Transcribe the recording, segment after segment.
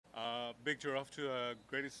Victor, off to a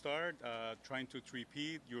great start, trying to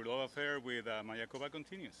repeat your love affair with Mayakoba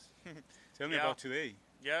continues. Tell me about today.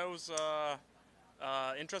 Yeah, it was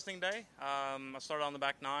interesting day. I started on the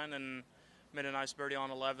back nine and made a nice birdie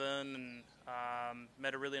on 11 and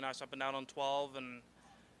made a really nice up and down on 12 and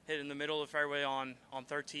hit in the middle of the fairway on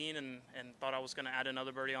 13 and thought I was going to add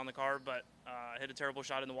another birdie on the card, but hit a terrible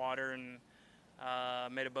shot in the water and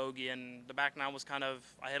made a bogey. And the back nine was kind of,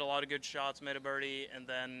 I hit a lot of good shots, made a birdie, and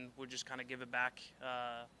then would just kind of give it back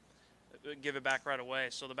right away.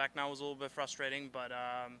 So the back nine was a little bit frustrating, but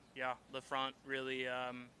yeah, the front really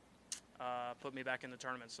put me back in the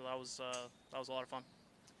tournament. So that was a lot of fun.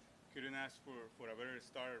 Couldn't ask for a better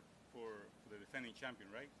start for the defending champion,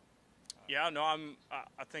 right? Yeah, no,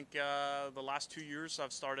 I think the last 2 years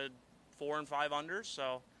I've started 4 and 5 under,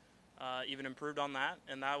 so even improved on that.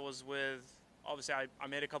 And that was with, obviously I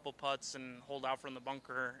made a couple putts and holed out from the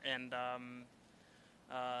bunker and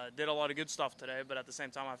did a lot of good stuff today. But at the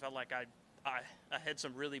same time, I felt like I hit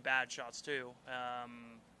some really bad shots too.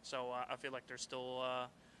 So I feel like there's still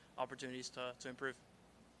opportunities to improve.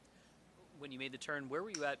 When you made the turn, where were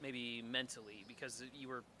you at maybe mentally? Because you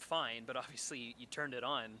were fine, but obviously you turned it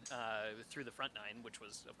on through the front nine, which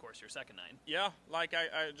was, of course, your second nine. Yeah, like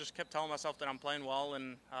I just kept telling myself that I'm playing well,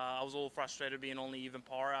 and I was a little frustrated being only even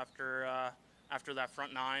par after that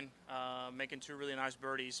front nine, making 2 really nice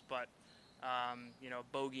birdies, but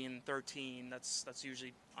bogeying 13, that's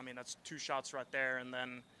usually, I mean, that's 2 shots right there, and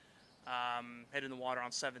then hitting the water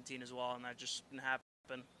on 17 as well, and that just didn't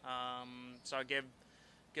happen. So I gave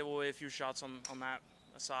away a few shots on that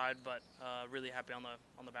side, but really happy on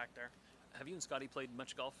the back there. Have you and Scotty played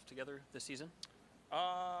much golf together this season?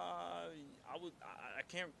 I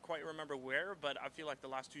can't quite remember where, but I feel like the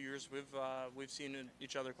last 2 years we've seen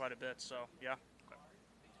each other quite a bit. So yeah.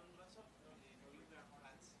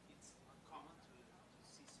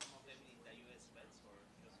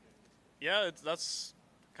 Yeah, that's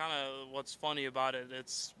kind of what's funny about it.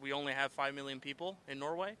 We only have 5 million people in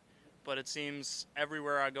Norway, but it seems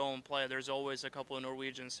everywhere I go and play, there's always a couple of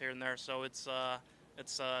Norwegians here and there. So it's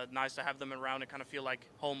nice to have them around and kind of feel like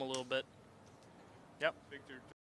home a little bit. Yep. Victor.